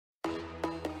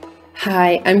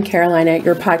Hi, I'm Carolina,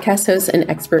 your podcast host and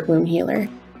expert womb healer.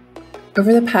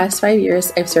 Over the past 5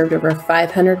 years, I've served over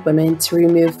 500 women to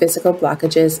remove physical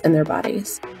blockages in their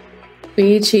bodies.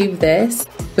 We achieve this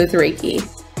with Reiki.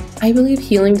 I believe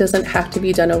healing doesn't have to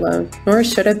be done alone, nor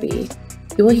should it be.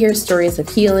 You will hear stories of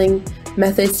healing,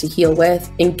 methods to heal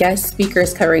with, and guest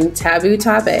speakers covering taboo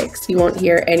topics you won't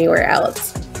hear anywhere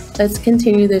else. Let's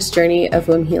continue this journey of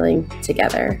womb healing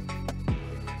together.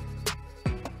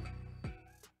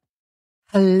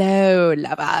 Hello,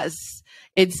 lovers.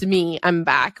 It's me. I'm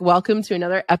back. Welcome to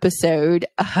another episode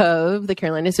of the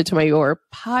Carolina Sotomayor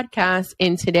Podcast.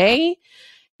 And today,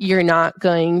 you're not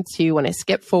going to want to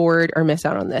skip forward or miss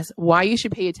out on this. Why you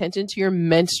should pay attention to your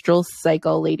menstrual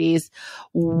cycle, ladies.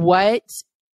 What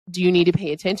do you need to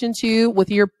pay attention to with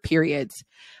your periods?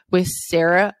 With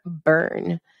Sarah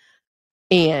Byrne.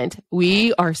 And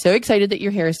we are so excited that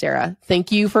you're here, Sarah.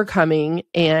 Thank you for coming.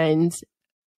 And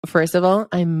first of all,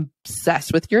 I'm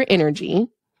obsessed with your energy.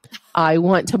 I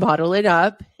want to bottle it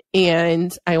up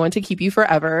and I want to keep you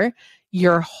forever,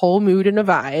 your whole mood and a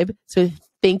vibe. So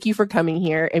thank you for coming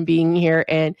here and being here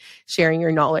and sharing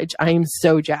your knowledge. I am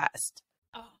so jazzed.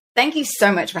 Thank you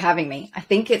so much for having me. I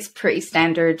think it's pretty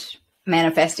standard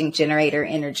manifesting generator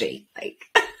energy.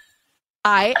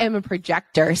 I am a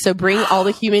projector, so bring all the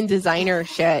human designer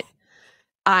shit.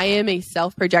 I am a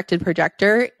self-projected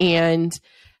projector, and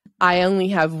I only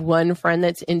have one friend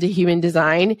that's into human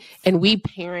design, and we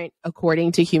parent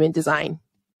according to human design.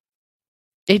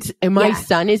 My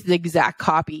son is the exact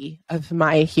copy of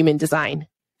my human design.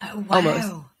 Oh, wow.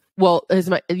 Almost. Well, as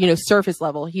my, surface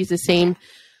level, he's the same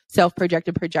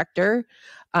self-projected projector.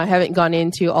 I haven't gone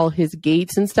into all his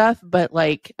gates and stuff, but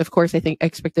of course, I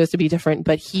expect those to be different,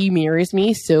 but he mirrors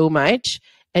me so much.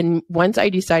 And once I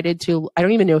decided I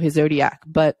don't even know his zodiac,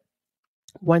 but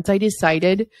once I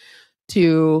decided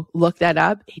to look that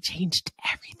up, it changed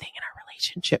everything in our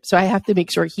relationship. So I have to make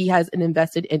sure he has an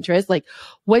invested interest, like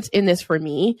what's in this for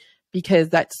me, because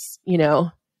that's,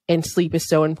 and sleep is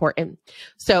so important.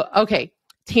 So, okay.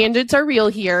 Tangents are real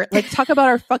here. Let's talk about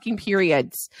our fucking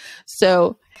periods.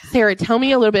 So, Sarah, tell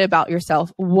me a little bit about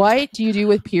yourself. What do you do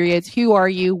with periods? Who are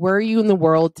you? Where are you in the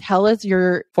world? Tell us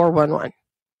your 411.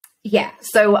 Yeah.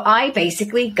 So I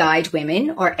basically guide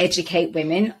women or educate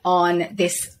women on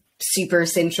this super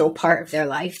essential part of their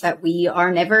life that we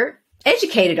are never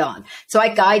educated on. So I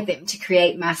guide them to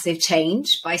create massive change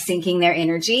by syncing their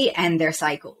energy and their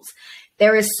cycles.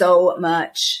 There is so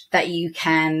much that you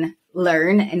can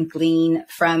learn and glean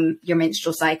from your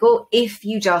menstrual cycle if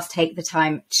you just take the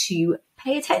time to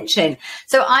pay attention.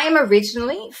 So I am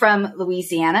originally from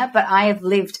Louisiana, but I have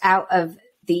lived out of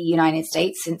the United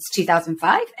States since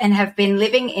 2005 and have been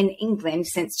living in England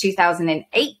since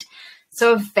 2008.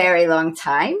 So a very long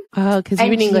time. Oh, because you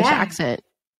have an English accent.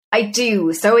 I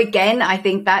do. So again, I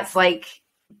think that's like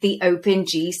the open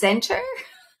G center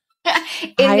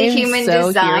in the human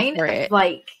design,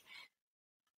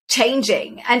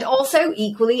 changing. And also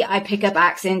equally, I pick up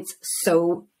accents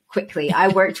so quickly. I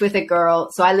worked with a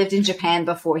girl. So I lived in Japan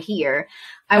before here.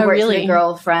 I worked with a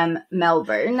girl from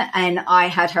Melbourne and I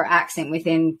had her accent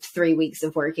within 3 weeks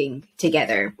of working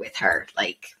together with her.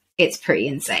 It's pretty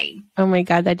insane. Oh my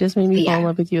God. That just made me fall in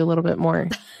love with you a little bit more.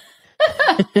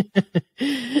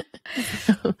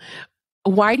 So,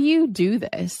 why do you do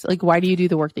this? Why do you do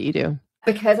the work that you do?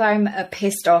 Because I'm a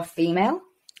pissed off female.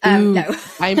 No,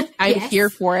 I'm here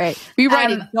for it. Be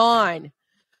ready, gone.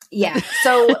 Yeah.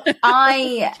 So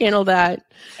I channel that.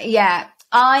 Yeah.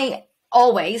 I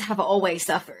have always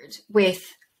suffered with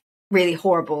really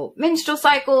horrible menstrual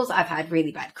cycles. I've had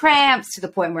really bad cramps to the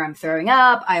point where I'm throwing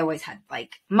up. I always had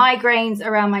migraines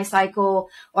around my cycle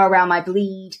or around my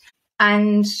bleed,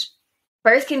 and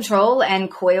birth control and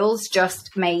coils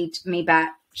just made me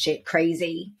batshit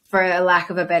crazy. For a lack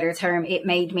of a better term, it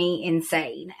made me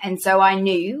insane. And so I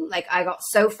knew, I got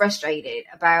so frustrated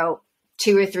about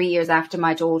 2 or 3 years after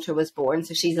my daughter was born.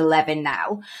 So she's 11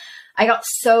 now. I got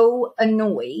so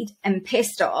annoyed and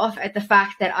pissed off at the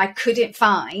fact that I couldn't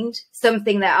find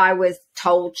something that I was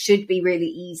told should be really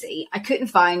easy. I couldn't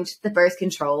find the birth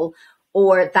control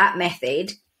or that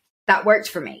method that worked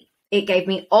for me. It gave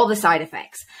me all the side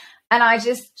effects. And I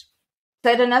just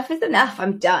said, enough is enough.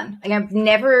 I'm done. I've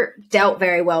never dealt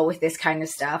very well with this kind of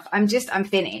stuff. I'm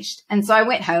finished. And so I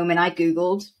went home and I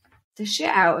Googled the shit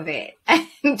out of it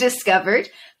and discovered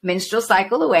menstrual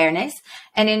cycle awareness.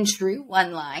 And in true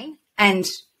one line, and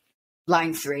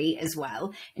line 3 as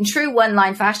well, in true one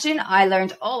line fashion, I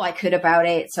learned all I could about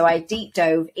it. So I deep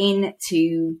dove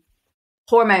into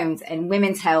hormones and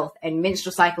women's health and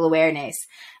menstrual cycle awareness.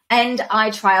 And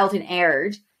I trialed and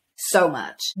errored so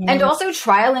much. And also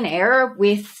trial and error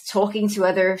with talking to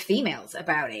other females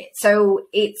about it. So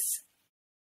it's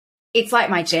like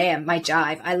my jam, my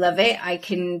jive. I love it. I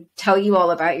can tell you all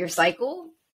about your cycle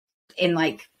in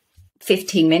like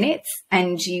 15 minutes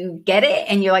and you get it.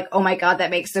 And you're like, oh my God, that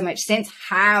makes so much sense.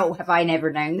 How have I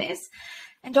never known this?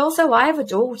 And also I have a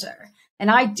daughter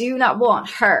and I do not want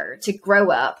her to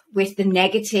grow up with the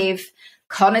negative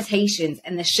connotations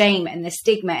and the shame and the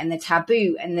stigma and the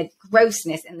taboo and the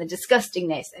grossness and the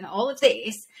disgustingness and all of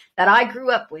this that I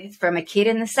grew up with from a kid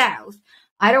in the South.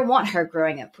 I don't want her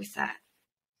growing up with that.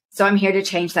 So I'm here to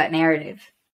change that narrative.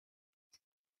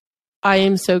 I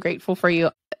am so grateful for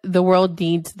you. The world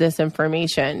needs this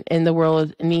information, and the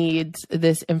world needs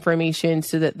this information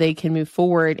so that they can move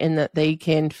forward and that they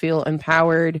can feel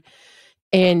empowered.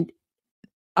 And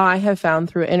I have found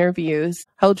through interviews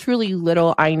how truly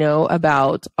little I know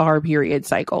about our period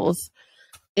cycles.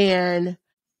 And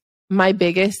my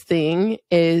biggest thing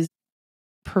is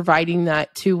providing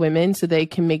that to women so they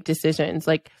can make decisions.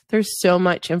 Like, there's so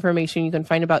much information you can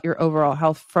find about your overall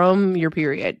health from your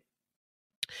period.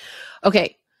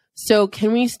 Okay, so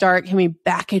can we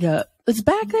back it up? Let's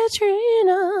back that train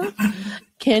up.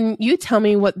 Can you tell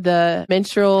me what the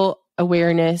menstrual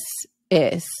awareness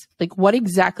is? Like, what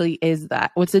exactly is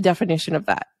that? What's the definition of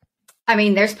that? I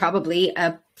mean, there's probably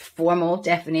a formal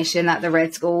definition that the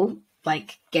Red School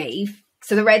gave.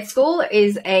 So the Red School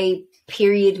is a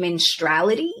period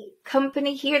menstruality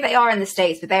company here. They are in the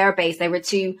States, but they are based. They were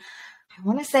two, I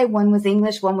want to say one was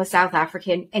English, one was South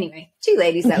African. Anyway, two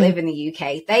ladies that live in the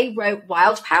UK. They wrote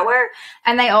Wild Power,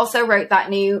 and they also wrote that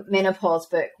new menopause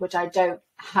book, which I don't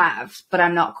have, but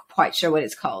I'm not quite sure what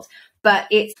it's called. But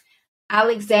it's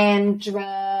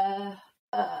Alexandra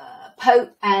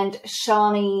Pope and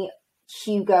Shawnee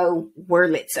Hugo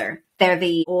Wurlitzer. They're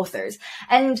the authors.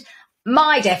 And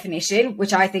my definition,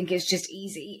 which I think is just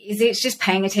easy, is it's just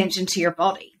paying attention to your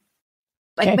body.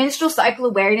 Like, menstrual cycle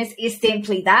awareness is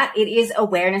simply that. It is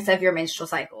awareness of your menstrual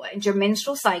cycle. And your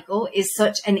menstrual cycle is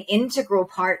such an integral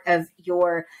part of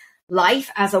your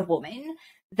life as a woman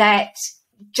that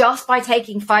just by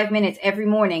taking 5 minutes every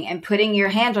morning and putting your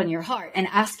hand on your heart and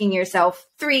asking yourself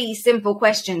 4 simple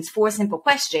questions,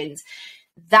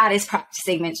 that is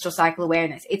practicing menstrual cycle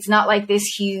awareness. It's not like this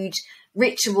huge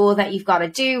ritual that you've got to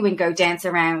do and go dance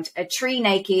around a tree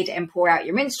naked and pour out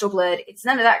your menstrual blood. It's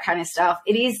none of that kind of stuff.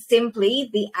 It is simply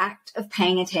the act of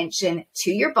paying attention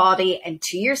to your body and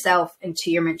to yourself and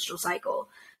to your menstrual cycle.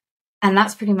 And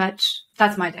that's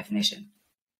my definition.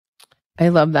 I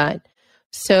love that.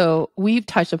 So we've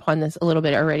touched upon this a little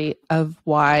bit already of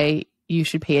why you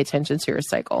should pay attention to your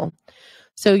cycle.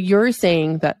 So you're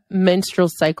saying that menstrual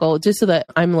cycle, just so that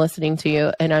I'm listening to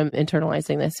you and I'm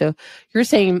internalizing this. So you're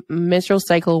saying menstrual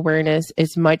cycle awareness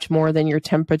is much more than your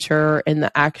temperature and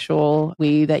the actual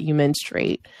way that you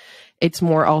menstruate. It's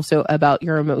more also about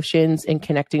your emotions and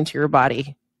connecting to your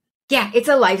body. Yeah, it's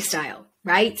a lifestyle,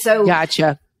 right? So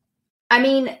gotcha. I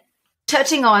mean,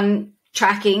 touching on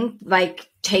tracking, like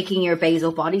taking your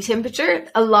basal body temperature,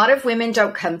 a lot of women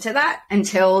don't come to that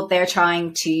until they're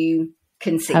trying to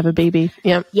conceive. Have a baby.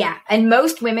 Yeah. Yeah. And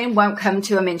most women won't come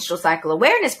to a menstrual cycle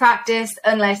awareness practice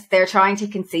unless they're trying to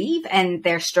conceive and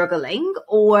they're struggling,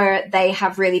 or they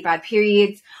have really bad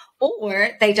periods,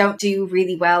 or they don't do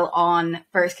really well on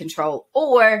birth control,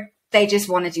 or they just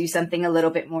want to do something a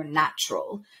little bit more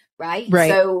natural. Right.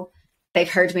 So they've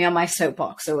heard me on my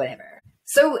soapbox or whatever.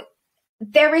 So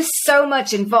there is so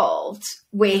much involved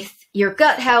with your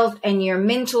gut health and your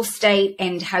mental state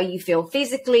and how you feel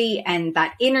physically and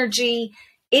that energy.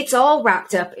 It's all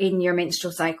wrapped up in your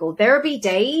menstrual cycle. There'll be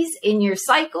days in your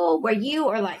cycle where you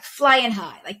are like flying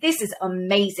high. Like, this is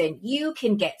amazing. You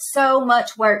can get so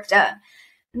much work done.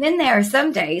 And then there are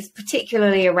some days,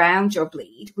 particularly around your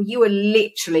bleed, where you are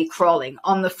literally crawling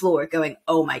on the floor going,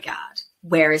 oh my God,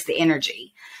 where is the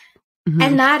energy? Mm-hmm.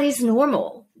 And that is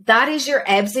normal. That is your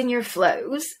ebbs and your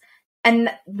flows.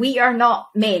 And we are not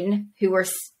men who are,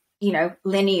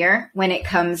 linear when it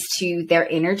comes to their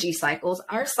energy cycles.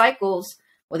 Our cycles,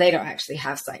 well, they don't actually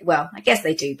have cycles. Well, I guess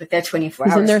they do, but they're 24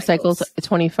 hours. Isn't their cycles a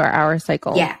 24-hour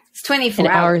cycle? Yeah, it's 24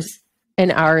 hours.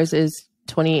 And ours is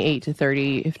 28 to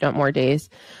 30, if not more days.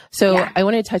 So yeah. I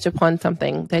want to touch upon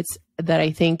something that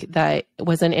I think that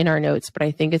wasn't in our notes, but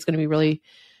I think it's going to be really,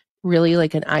 really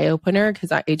like an eye opener,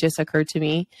 because it just occurred to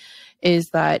me, is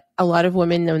that a lot of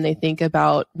women, when they think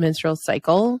about menstrual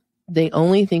cycle, they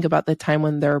only think about the time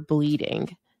when they're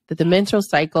bleeding. That the menstrual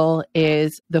cycle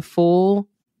is the full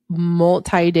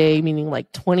multi-day, meaning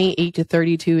like 28 to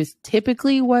 32 is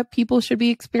typically what people should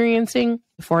be experiencing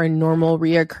for a normal,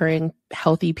 reoccurring,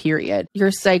 healthy period.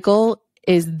 Your cycle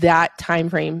is that time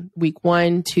frame, week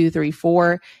 1, 2, 3,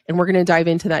 4. And we're going to dive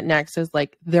into that next, is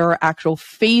like there are actual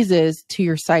phases to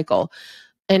your cycle.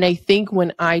 And I think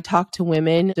when I talk to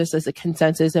women, just as a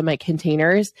consensus in my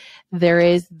containers, there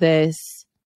is this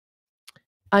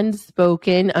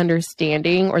unspoken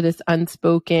understanding or this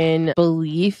unspoken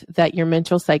belief that your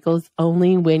menstrual cycle is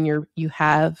only when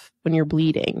you're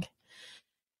bleeding.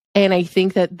 And I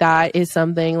think that is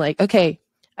something like, okay,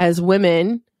 as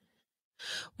women,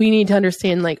 we need to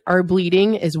understand like our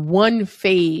bleeding is one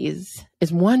phase,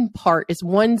 is one part, is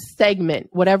one segment,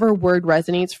 whatever word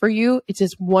resonates for you. It's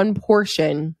just one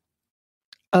portion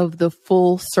of the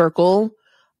full circle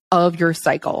of your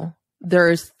cycle.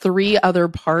 There's 3 other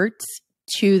parts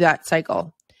to that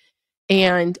cycle.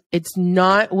 And it's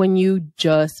not when you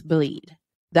just bleed.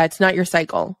 That's not your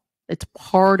cycle. It's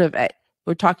part of it.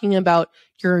 We're talking about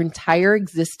your entire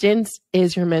existence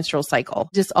is your menstrual cycle.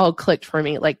 Just all clicked for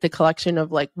me, like the collection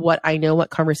of like what I know,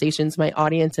 what conversations my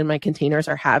audience and my containers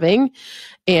are having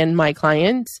and my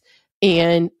clients,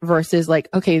 and versus like,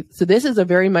 okay, so this is a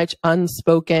very much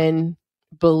unspoken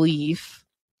belief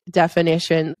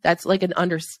definition. That's like an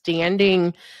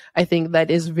understanding, I think,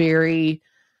 that is very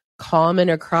common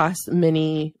across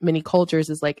many, many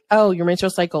cultures, is like, oh, your menstrual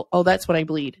cycle. Oh, that's when I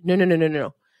bleed.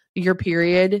 No. Your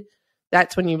period,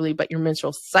 that's when you bleed, but your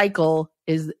menstrual cycle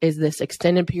is this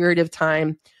extended period of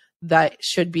time that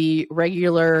should be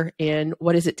regular. And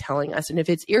what is it telling us? And if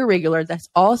it's irregular, that's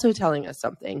also telling us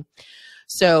something.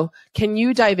 So can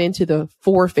you dive into the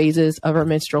 4 phases of our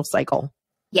menstrual cycle?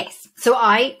 Yes. So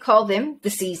I call them the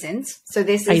seasons. So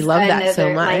this is I love that another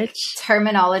so much. Like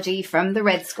terminology from the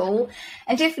Red School.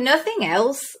 And if nothing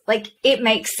else, like it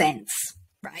makes sense,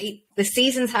 right? The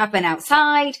seasons happen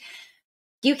outside.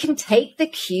 You can take the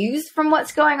cues from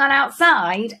what's going on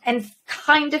outside and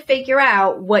kind of figure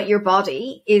out what your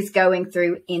body is going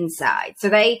through inside. So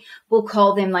they will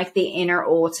call them like the inner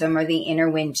autumn or the inner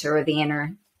winter or the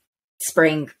inner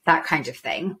spring, that kind of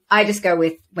thing. I just go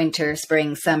with winter,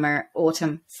 spring, summer,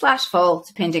 autumn / fall,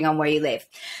 depending on where you live.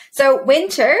 So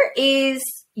winter is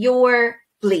your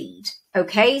bleed.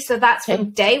 Okay. So that's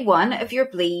from day 1 of your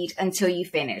bleed until you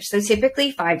finish. So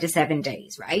typically 5 to 7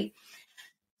 days, right?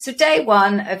 So day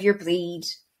 1 of your bleed,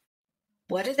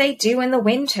 what do they do in the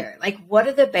winter? Like, what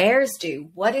do the bears do?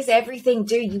 What does everything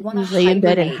do? You want to lay in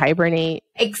bed and hibernate.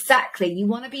 Exactly. You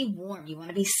want to be warm. You want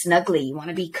to be snuggly. You want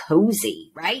to be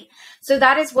cozy, right? So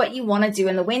that is what you want to do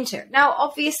in the winter. Now,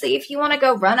 obviously, if you want to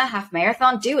go run a half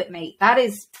marathon, do it, mate. That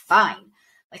is fine.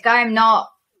 Like, I'm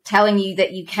not telling you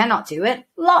that you cannot do it.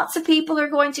 Lots of people are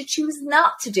going to choose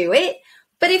not to do it.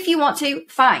 But if you want to,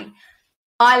 fine.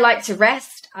 I like to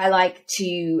rest. I like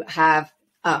to have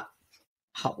a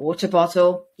hot water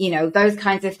bottle, those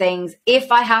kinds of things.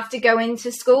 If I have to go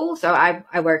into school, so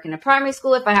I work in a primary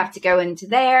school. If I have to go into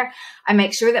there, I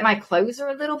make sure that my clothes are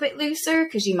a little bit looser,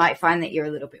 because you might find that you're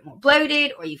a little bit more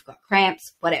bloated or you've got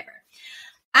cramps, whatever.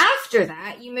 After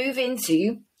that, you move into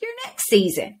your next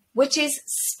season, which is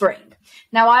spring.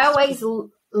 Now, I always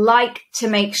like to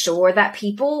make sure that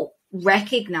people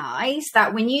recognize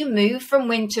that when you move from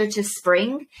winter to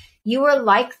spring, you are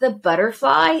like the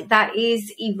butterfly that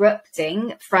is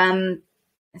erupting from,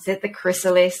 is it the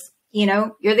chrysalis?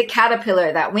 You're the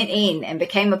caterpillar that went in and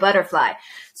became a butterfly.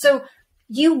 So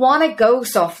you want to go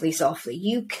softly.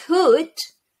 You could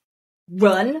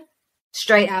run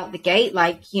straight out the gate,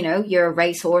 like, you're a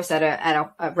racehorse at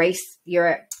a race.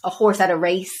 You're a horse at a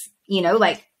race,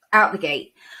 like out the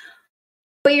gate.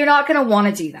 But you're not going to want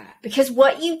to do that, because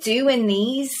what you do in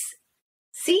these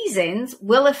seasons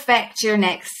will affect your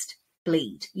next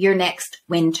bleed, your next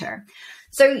winter.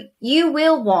 So you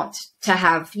will want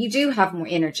to you do have more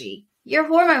energy. Your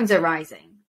hormones are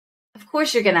rising. Of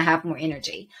course, you're going to have more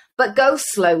energy, but go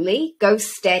slowly, go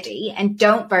steady, and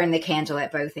don't burn the candle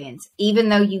at both ends. Even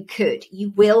though you could,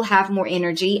 you will have more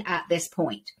energy at this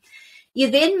point. You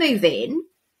then move in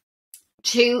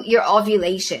to your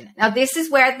ovulation. Now, this is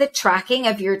where the tracking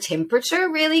of your temperature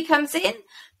really comes in,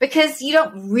 because you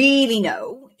don't really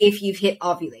know if you've hit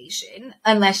ovulation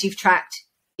unless you've tracked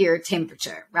your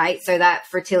temperature, right? So that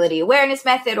fertility awareness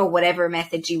method, or whatever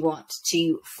method you want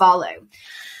to follow.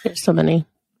 There's so many.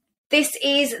 This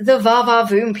is the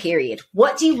va-va-voom period.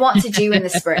 What do you want to do in the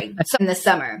spring? So in the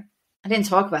summer, I didn't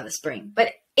talk about the spring,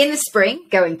 but in the spring,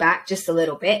 going back just a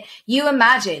little bit, you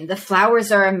imagine the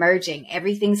flowers are emerging.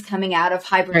 Everything's coming out of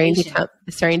hibernation.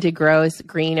 Starting to grow. It's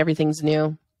green. Everything's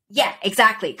new. Yeah,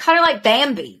 exactly. Kind of like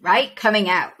Bambi, right? Coming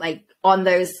out like on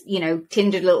those,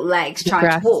 tender little legs, The trying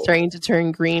grass to walk. is starting to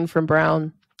turn green from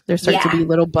brown. There's starting to be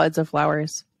little buds of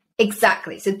flowers.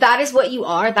 Exactly. So that is what you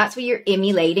are. That's what you're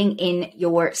emulating in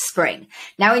your spring.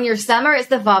 Now in your summer, it's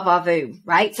the va-va-voom,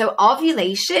 right? So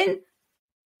ovulation,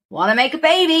 want to make a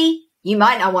baby. You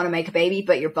might not want to make a baby,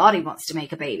 but your body wants to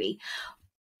make a baby.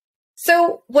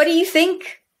 So what do you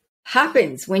think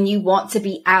happens when you want to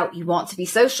be out? You want to be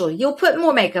social. You'll put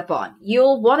more makeup on.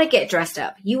 You'll want to get dressed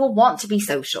up. You will want to be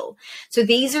social. So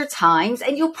these are times,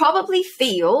 and you'll probably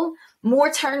feel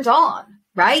more turned on,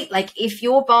 right? Like if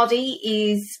your body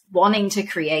is wanting to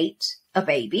create a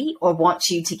baby or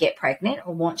wants you to get pregnant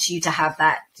or wants you to have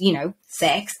that,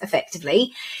 sex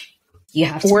effectively, you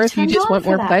have to. Or if you just want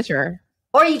more pleasure.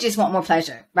 Or you just want more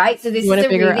pleasure, right? So this is a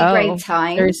really great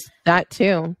time. There's that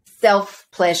too.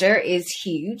 Self-pleasure is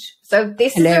huge. So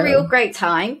this is a real great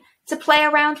time to play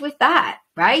around with that,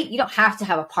 right? You don't have to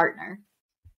have a partner.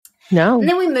 No. And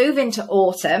then we move into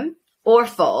autumn or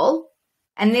fall.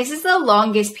 And this is the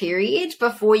longest period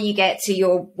before you get to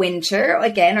your winter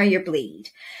again or your bleed.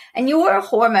 And your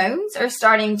hormones are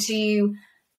starting to,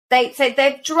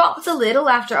 they've dropped a little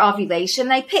after ovulation.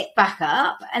 They pick back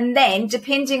up. And then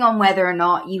depending on whether or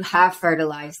not you have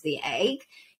fertilized the egg,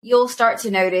 you'll start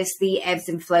to notice the ebbs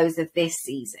and flows of this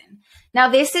season. Now,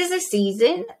 this is a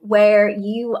season where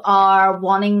you are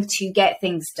wanting to get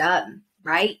things done,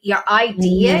 right? Your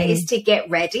idea is to get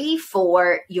ready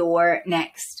for your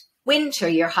next winter,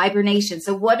 your hibernation.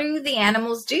 So what do the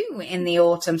animals do in the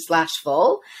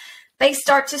autumn/fall? They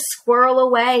start to squirrel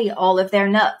away all of their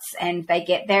nuts and they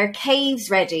get their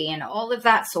caves ready and all of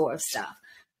that sort of stuff.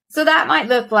 So that might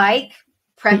look like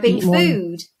prepping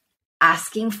food,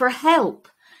 asking for help,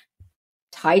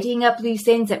 tidying up loose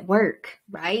ends at work,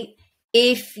 right?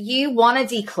 If you want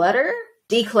to declutter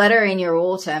in your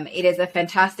autumn, it is a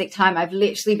fantastic time. I've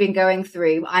literally been going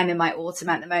through, I'm in my autumn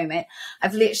at the moment.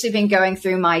 I've literally been going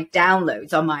through my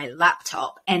downloads on my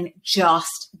laptop and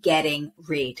just getting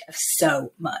rid of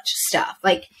so much stuff.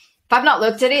 Like if I've not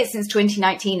looked at it since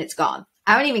 2019, it's gone.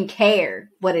 I don't even care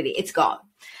what it is. It's gone.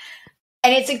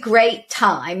 And it's a great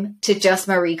time to just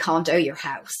Marie Kondo your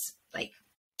house. Like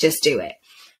just do it.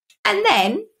 And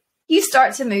then you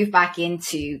start to move back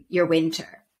into your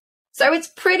winter. So it's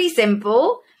pretty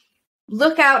simple.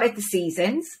 Look out at the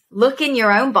seasons, look in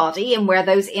your own body and where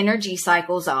those energy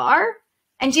cycles are.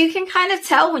 And you can kind of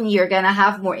tell when you're going to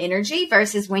have more energy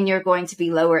versus when you're going to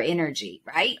be lower energy,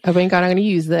 right? Oh my God, I'm going to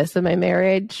use this in my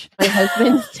marriage. My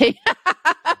husband's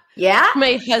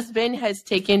My husband has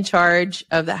taken charge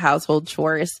of the household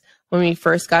chores. When we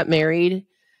first got married,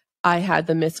 I had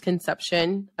the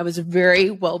misconception. I was a very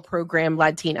well-programmed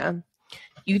Latina.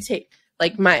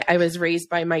 I was raised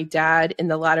by my dad in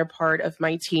the latter part of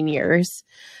my teen years,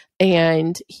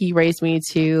 and he raised me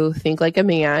to think like a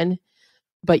man,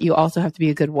 but you also have to be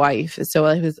a good wife. So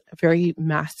I was very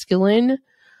masculine,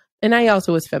 and I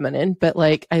also was feminine, but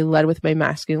I led with my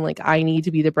masculine, I need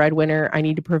to be the breadwinner. I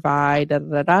need to provide, da,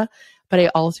 da, da, da. But I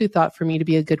also thought for me to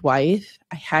be a good wife,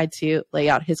 I had to lay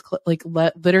out his,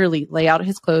 literally lay out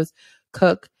his clothes,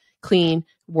 cook, clean,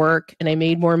 work, and I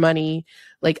made more money.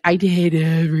 I did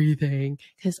everything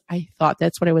because I thought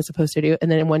that's what I was supposed to do.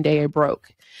 And then one day I broke.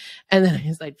 And then I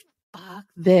was like, fuck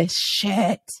this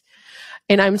shit.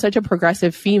 And I'm such a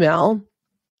progressive female.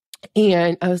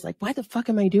 And I was like, why the fuck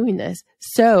am I doing this?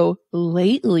 So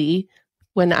lately,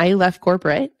 when I left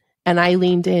corporate and I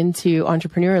leaned into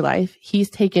entrepreneur life, he's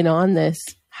taken on this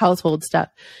household stuff.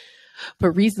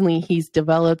 But recently he's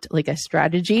developed a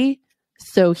strategy.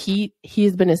 So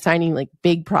he's been assigning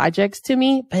big projects to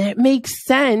me, but it makes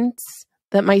sense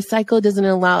that my cycle doesn't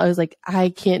allow. I was like, I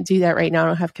can't do that right now. I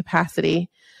don't have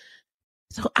capacity.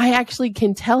 So I actually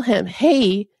can tell him,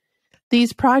 hey,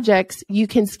 these projects, you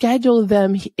can schedule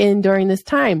them in during this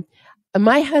time.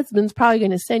 My husband's probably going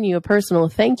to send you a personal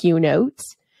thank you note.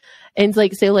 And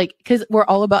say because we're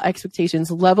all about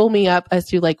expectations, level me up as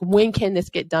to when can this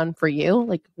get done for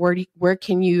you? Where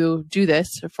can you do this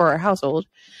for our household?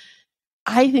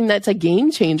 I think that's a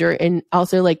game changer. And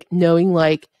also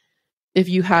knowing if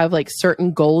you have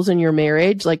certain goals in your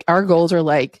marriage, our goals are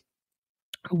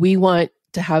we want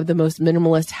to have the most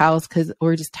minimalist house because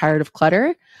we're just tired of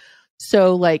clutter.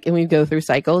 So and we go through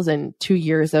cycles and 2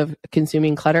 years of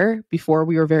consuming clutter before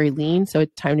we were very lean. So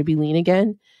it's time to be lean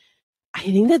again. I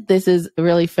think that this is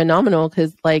really phenomenal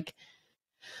because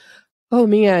oh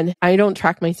man, I don't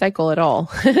track my cycle at all.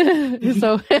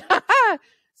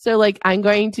 So I'm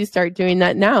going to start doing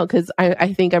that now because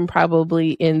I think I'm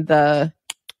probably in the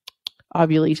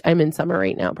ovulation. I'm in summer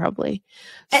right now, probably.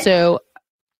 So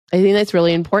I think that's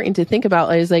really important to think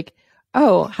about is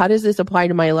oh, how does this apply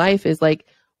to my life? Is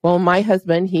well, my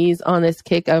husband, he's on this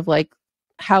kick of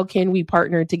how can we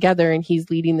partner together? And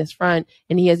he's leading this front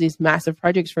and he has these massive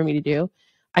projects for me to do.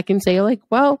 I can say like,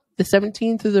 well, the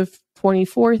 17th through the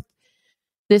 24th,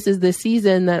 this is the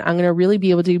season that I'm going to really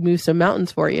be able to move some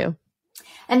mountains for you.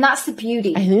 And that's the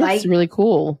beauty. I think that's really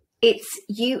cool. It's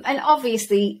you, and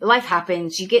obviously life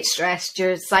happens, you get stressed,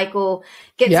 your cycle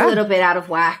gets a little bit out of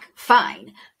whack,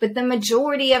 fine. But the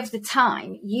majority of the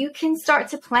time, you can start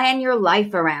to plan your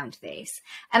life around this.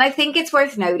 And I think it's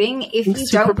worth noting, if you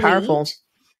don't bleed,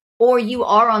 or you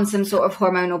are on some sort of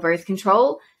hormonal birth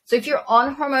control. So if you're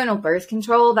on hormonal birth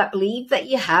control, that bleed that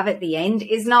you have at the end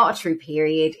is not a true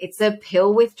period. It's a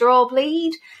pill withdrawal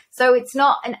bleed. So it's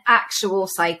not an actual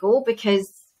cycle, because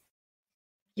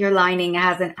your lining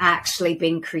hasn't actually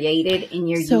been created in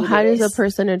your uterus. So how does a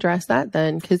person address that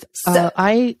then? Because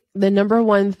the number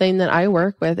one thing that I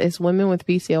work with is women with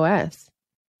PCOS.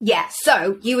 Yeah.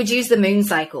 So you would use the moon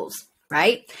cycles,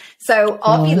 right? So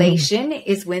ovulation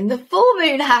is when the full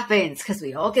moon happens, because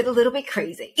we all get a little bit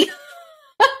crazy.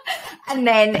 And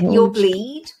then your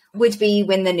bleed would be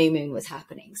when the new moon was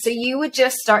happening. So you would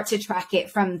just start to track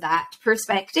it from that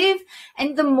perspective.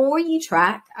 And the more you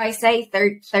track, I say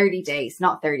 30 days,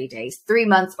 not 30 days, 3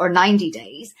 months or 90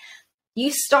 days,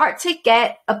 you start to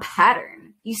get a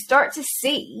pattern. You start to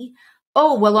see,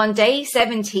 oh, well, on day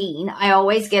 17, I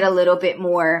always get a little bit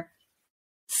more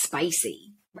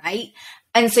spicy, right?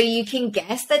 And so you can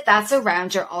guess that that's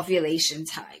around your ovulation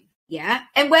time. Yeah.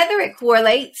 And whether it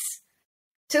correlates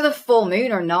to the full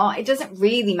moon or not, it doesn't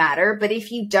really matter. But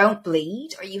if you don't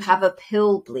bleed, or you have a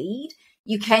pill bleed,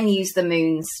 you can use the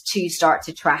moons to start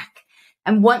to track.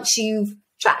 And once you've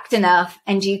tracked enough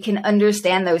and you can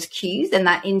understand those cues and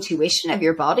that intuition of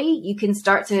your body, you can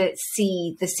start to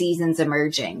see the seasons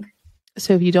emerging.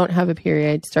 So if you don't have a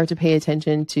period, start to pay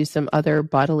attention to some other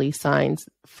bodily signs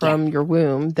from your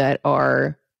womb that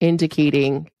are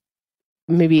indicating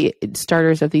maybe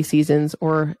starters of these seasons,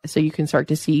 or so you can start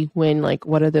to see when, like,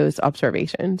 what are those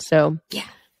observations? So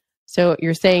so what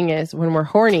you're saying is when we're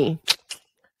horny,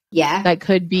 that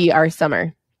could be our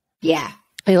summer. I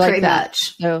like pretty that.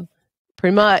 Much. So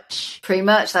pretty much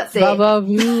that's it.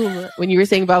 Ba-ba-boom. When you were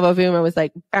saying ba-ba-boom, I was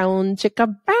like, bound chicka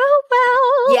bow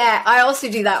bow. Yeah, I also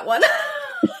do that one.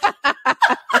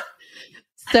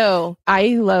 So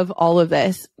I love all of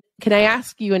this. Can I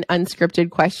ask you an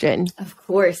unscripted question? Of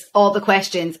course. All the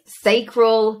questions.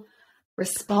 Sacral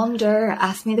responder.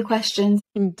 Ask me the questions.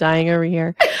 I'm dying over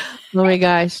here. Oh my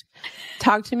gosh.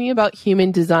 Talk to me about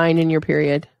human design in your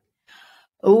period.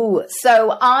 Oh,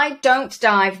 so I don't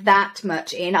dive that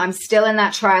much in. I'm still in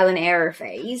that trial and error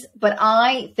phase, but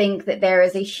I think that there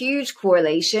is a huge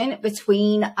correlation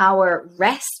between our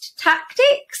rest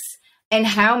tactics and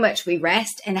how much we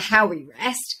rest and how we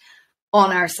rest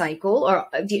on our cycle, or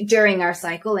during our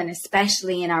cycle, and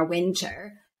especially in our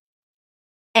winter,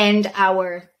 and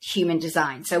our human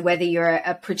design. So whether you're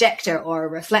a projector or a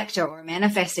reflector or a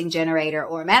manifesting generator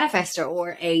or a manifestor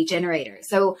or a generator.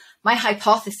 So my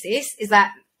hypothesis is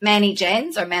that many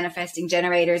gens are manifesting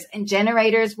generators, and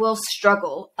generators will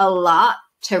struggle a lot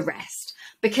to rest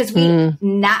because we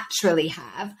naturally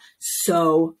have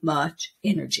so much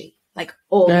energy,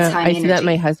 all the time. I see that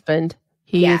my husband,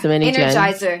 he is a mini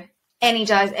energizer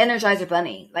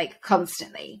bunny,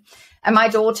 constantly. And my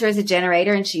daughter is a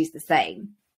generator, and she's the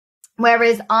same.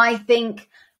 Whereas I think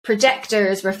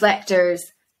projectors,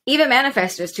 reflectors, even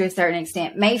manifestors to a certain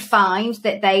extent may find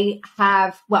that they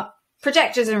have,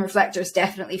 projectors and reflectors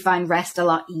definitely find rest a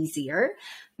lot easier.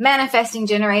 Manifesting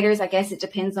generators, I guess it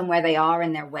depends on where they are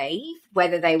in their wave,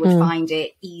 whether they would find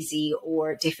it easy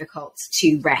or difficult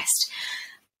to rest.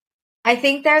 I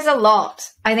think there's a lot.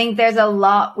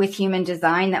 With human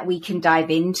design that we can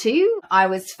dive into. I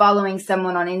was following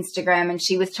someone on Instagram, and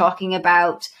she was talking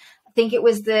about, I think it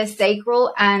was the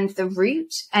sacral and the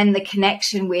root and the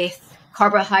connection with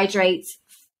carbohydrates,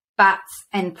 fats,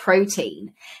 and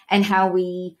protein, and how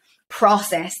we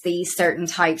process these certain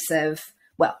types of,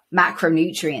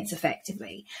 macronutrients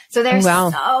effectively. So there's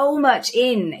so much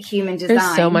in human design.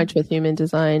 There's so much with human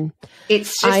design.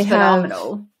 It's just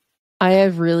phenomenal. I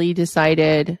have really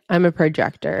decided I'm a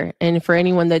projector. And for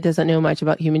anyone that doesn't know much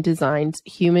about human design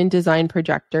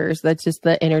projectors, that's just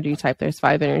the energy type. There's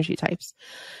 5 energy types.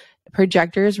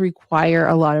 Projectors require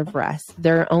a lot of rest.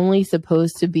 They're only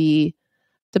supposed to be,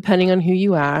 depending on who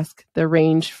you ask, the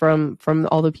range from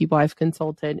all the people I've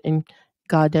consulted, and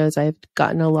God knows I've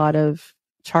gotten a lot of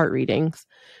chart readings,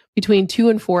 between 2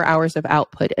 and 4 hours of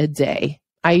output a day,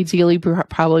 ideally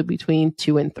probably between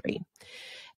 2 and 3.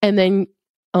 And then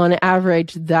on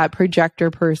average, that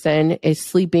projector person is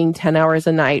sleeping 10 hours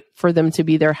a night for them to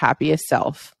be their happiest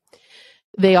self.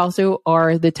 They also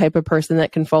are the type of person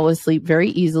that can fall asleep very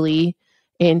easily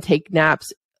and take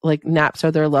naps like naps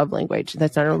are their love language.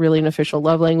 That's not really an official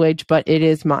love language, but it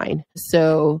is mine.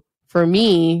 So for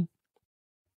me,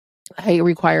 I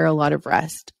require a lot of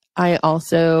rest. I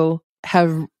also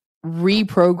have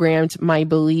reprogrammed my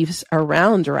beliefs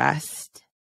around rest.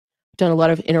 Done a lot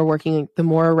of inner working. The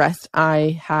more rest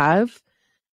I have,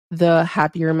 the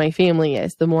happier my family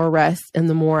is. The more rest and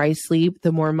the more I sleep,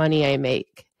 the more money I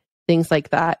make. Things like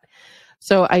that.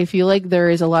 So I feel like there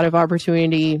is a lot of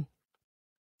opportunity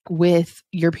with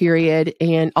your period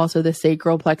and also the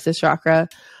sacral plexus chakra,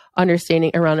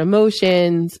 understanding around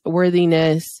emotions,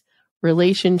 worthiness,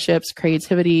 relationships,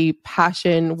 creativity,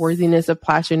 passion, worthiness of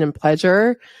passion and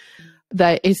pleasure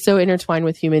that is so intertwined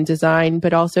with human design,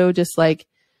 but also just like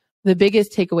the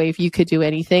biggest takeaway, if you could do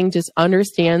anything, just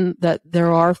understand that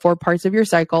there are 4 parts of your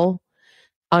cycle,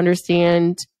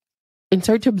 understand and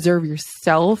start to observe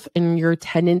yourself and your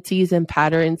tendencies and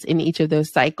patterns in each of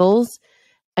those cycles.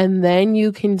 And then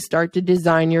you can start to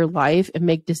design your life and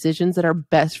make decisions that are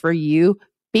best for you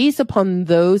based upon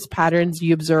those patterns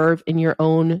you observe in your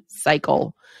own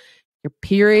cycle. Your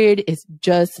period is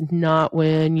just not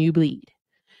when you bleed.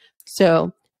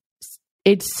 So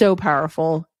it's so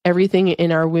powerful. Everything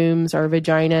in our wombs, our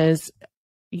vaginas,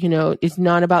 it's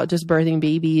not about just birthing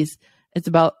babies. It's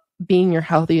about being your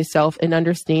healthiest self and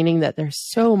understanding that there's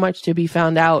so much to be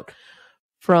found out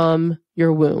from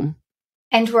your womb.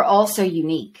 And we're all so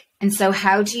unique. And so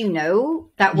how do you know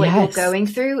that what you're going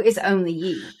through is only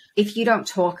you if you don't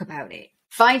talk about it?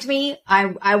 Find me.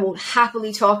 I will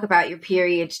happily talk about your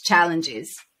period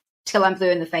challenges till I'm blue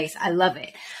in the face. I love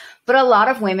it. But a lot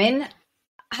of women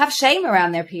have shame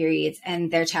around their periods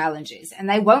and their challenges, and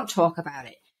they won't talk about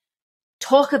it.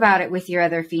 Talk about it with your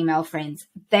other female friends.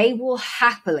 They will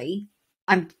happily,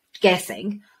 I'm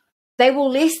guessing, they will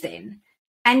listen,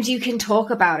 and you can talk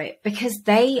about it because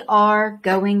they are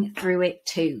going through it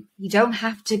too. You don't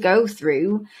have to go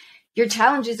through your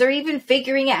challenges or even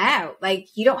figuring it out. Like,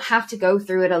 you don't have to go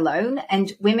through it alone.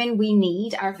 And women, we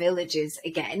need our villages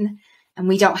again, and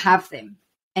we don't have them.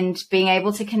 And being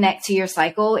able to connect to your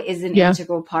cycle is an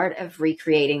integral part of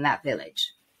recreating that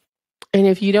village. And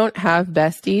if you don't have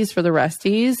besties for the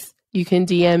resties, you can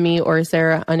DM me or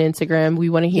Sarah on Instagram. We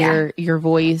want to hear your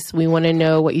voice. We want to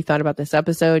know what you thought about this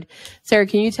episode. Sarah,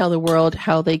 can you tell the world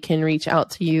how they can reach out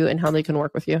to you and how they can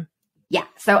work with you? Yeah.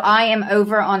 So I am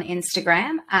over on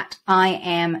Instagram at I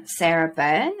am Sarah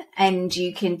Byrne, and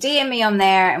you can DM me on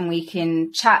there and we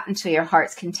can chat until your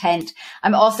heart's content.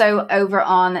 I'm also over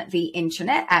on the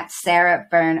internet at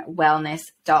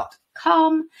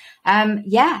sarahbyrnewellness.com.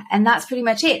 And that's pretty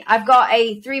much it. I've got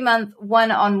a 3-month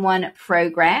one-on-one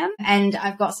program, and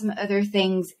I've got some other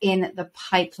things in the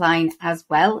pipeline as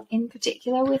well, in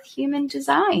particular with human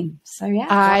design. So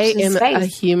I am a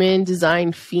human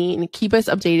design fiend. Keep us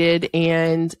updated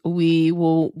and we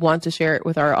will want to share it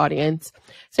with our audience.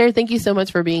 Sarah, thank you so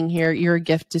much for being here. You're a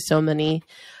gift to so many.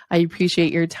 I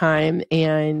appreciate your time,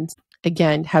 and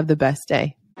again, have the best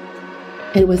day.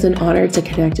 It was an honor to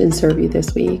connect and serve you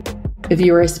this week. If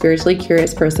you are a spiritually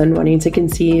curious person wanting to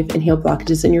conceive and heal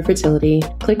blockages in your fertility,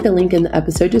 click the link in the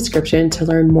episode description to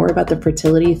learn more about the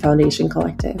Fertility Foundation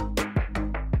Collective.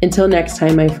 Until next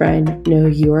time, my friend, know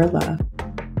you are loved.